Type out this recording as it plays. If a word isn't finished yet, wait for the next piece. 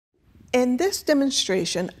In this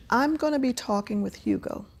demonstration, I'm going to be talking with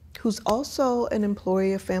Hugo, who's also an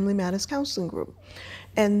employee of Family Matters Counseling Group.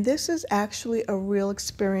 And this is actually a real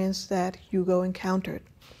experience that Hugo encountered.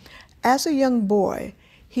 As a young boy,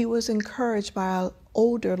 he was encouraged by an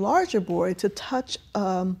older, larger boy to touch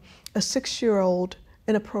a 6-year-old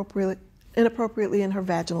inappropriately in her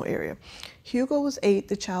vaginal area. Hugo was 8,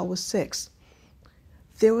 the child was 6.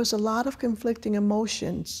 There was a lot of conflicting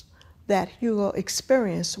emotions that Hugo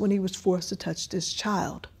experienced when he was forced to touch this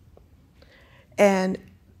child. And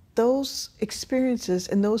those experiences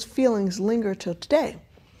and those feelings linger till today.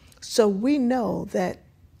 So we know that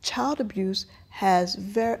child abuse has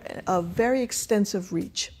a very extensive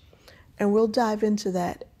reach. And we'll dive into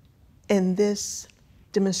that in this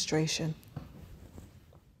demonstration.